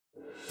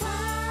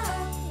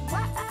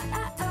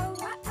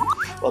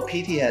Well,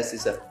 PTS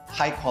is a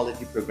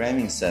high-quality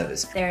programming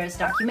service. There's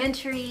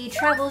documentary,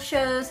 travel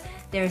shows,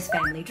 there's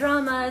family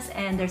dramas,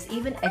 and there's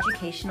even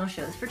educational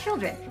shows for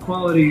children.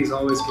 Quality is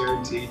always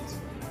guaranteed,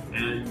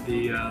 and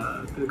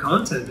the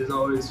content is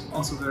always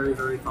also very,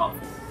 very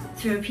thoughtful.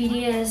 Through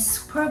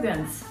PTS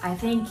programs, I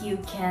think you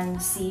can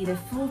see the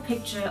full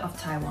picture of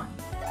Taiwan.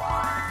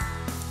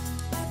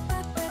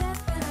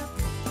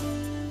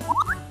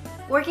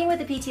 Working with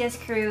the PTS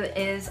crew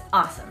is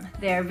awesome.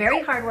 They're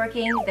very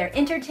hardworking, they're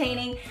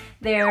entertaining,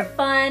 they're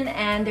fun,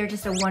 and they're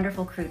just a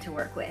wonderful crew to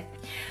work with.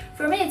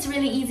 For me, it's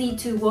really easy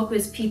to work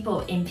with people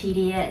in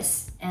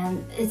PTS,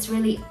 and it's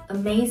really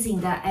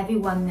amazing that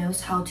everyone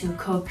knows how to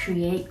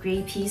co-create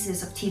great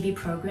pieces of TV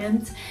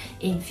programs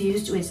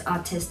infused with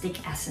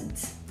artistic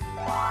essence.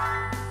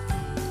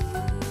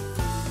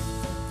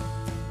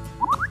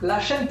 La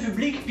chaîne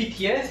publique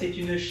PTS est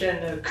une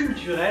chaîne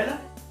culturelle,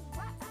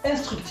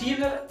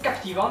 instructive,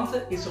 captivante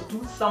et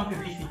surtout sans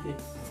publicité.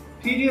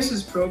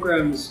 PTS's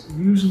programs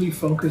usually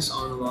focus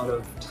on a lot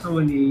of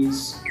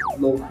Taiwanese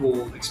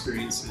local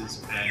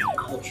experiences and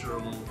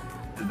cultural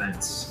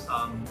events.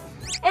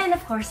 And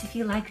of course, if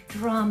you like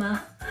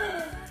drama,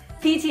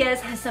 PTS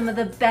has some of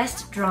the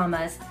best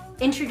dramas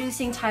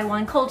introducing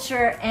Taiwan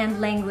culture and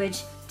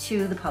language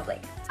to the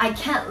public. I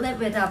can't live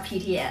without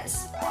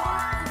PTS.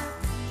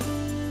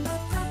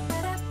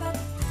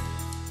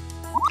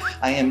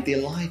 I am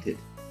delighted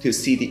to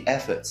see the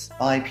efforts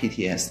by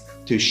PTS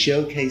to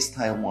showcase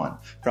Taiwan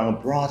from a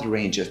broad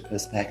range of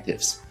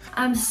perspectives.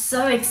 I'm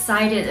so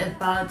excited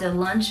about the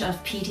launch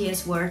of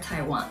PTS World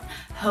Taiwan.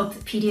 Hope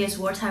PTS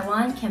World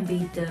Taiwan can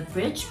be the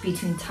bridge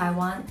between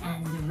Taiwan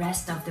and the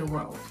rest of the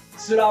world.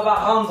 Cela va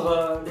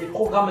rendre les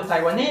programmes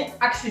taïwanais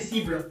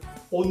accessibles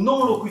aux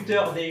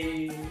non-locuteurs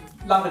des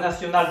langues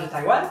nationales de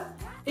Taïwan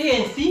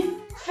et ainsi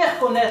faire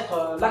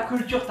connaître la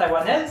culture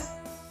taïwanaise,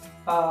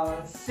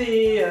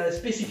 ses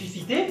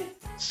spécificités,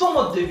 son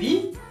mode de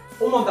vie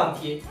au monde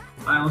entier.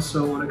 I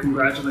also want to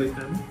congratulate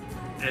them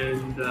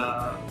and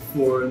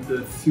for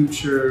the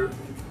future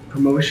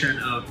promotion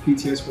of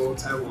PTS World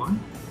Taiwan,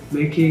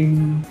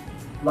 making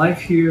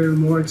life here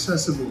more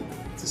accessible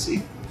to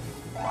see.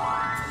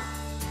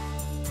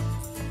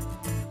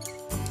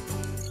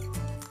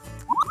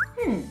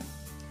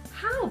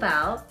 How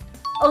about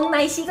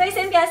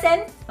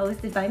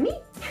hosted by me?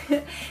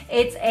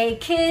 It's a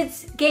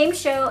kids game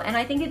show and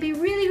I think it'd be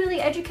really,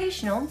 really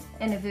educational.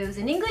 And if it was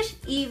in English,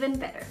 even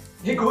better.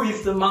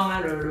 Égoïstement,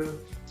 hein,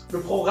 le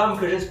programme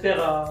que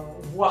j'espère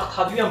voir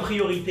traduit en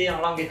priorité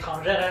en langue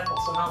étrangère, hein,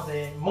 forcément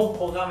c'est mon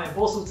programme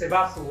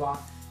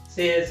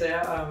c'est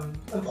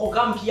un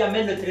programme qui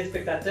amène le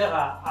téléspectateur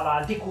à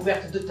la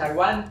découverte de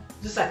Taïwan,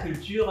 de sa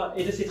culture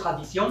et de ses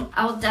traditions.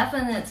 I'll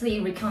definitely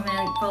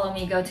recommend Follow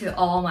Me Go to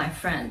all my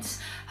friends.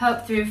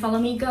 Hope through Follow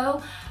Me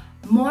Go,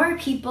 more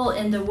people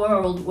in the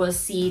world will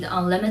see the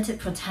unlimited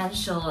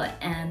potential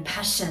and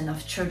passion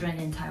of children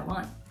in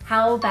Taiwan.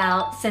 How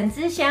about 沈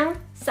之祥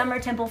Summer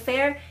Temple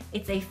Fair?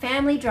 It's a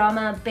family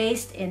drama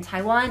based in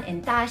Taiwan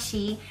in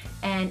Daxi,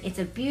 and it's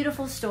a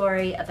beautiful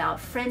story about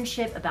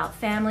friendship, about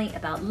family,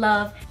 about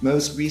love.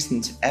 Most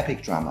recent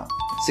epic drama,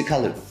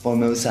 Sikalu,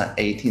 Formosa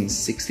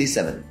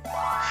 1867.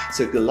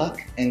 So good luck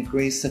and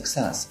great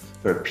success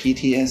for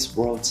PTS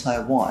World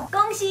Taiwan.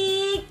 恭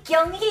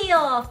喜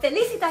哦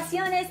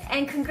Felicitaciones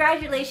and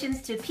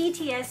congratulations to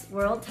PTS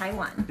World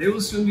Taiwan. They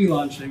will soon be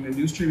launching a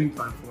new streaming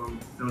platform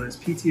known as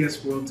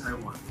PTS World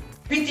Taiwan.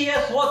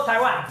 PTS World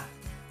Taiwan,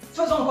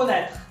 faisons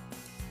connaître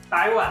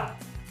Taïwan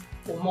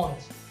au monde.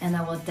 And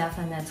I will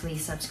definitely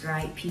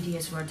subscribe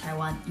PTS World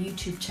Taiwan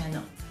YouTube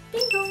channel.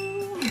 Ding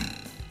dong!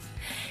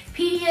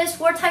 PTS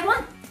World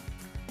Taiwan!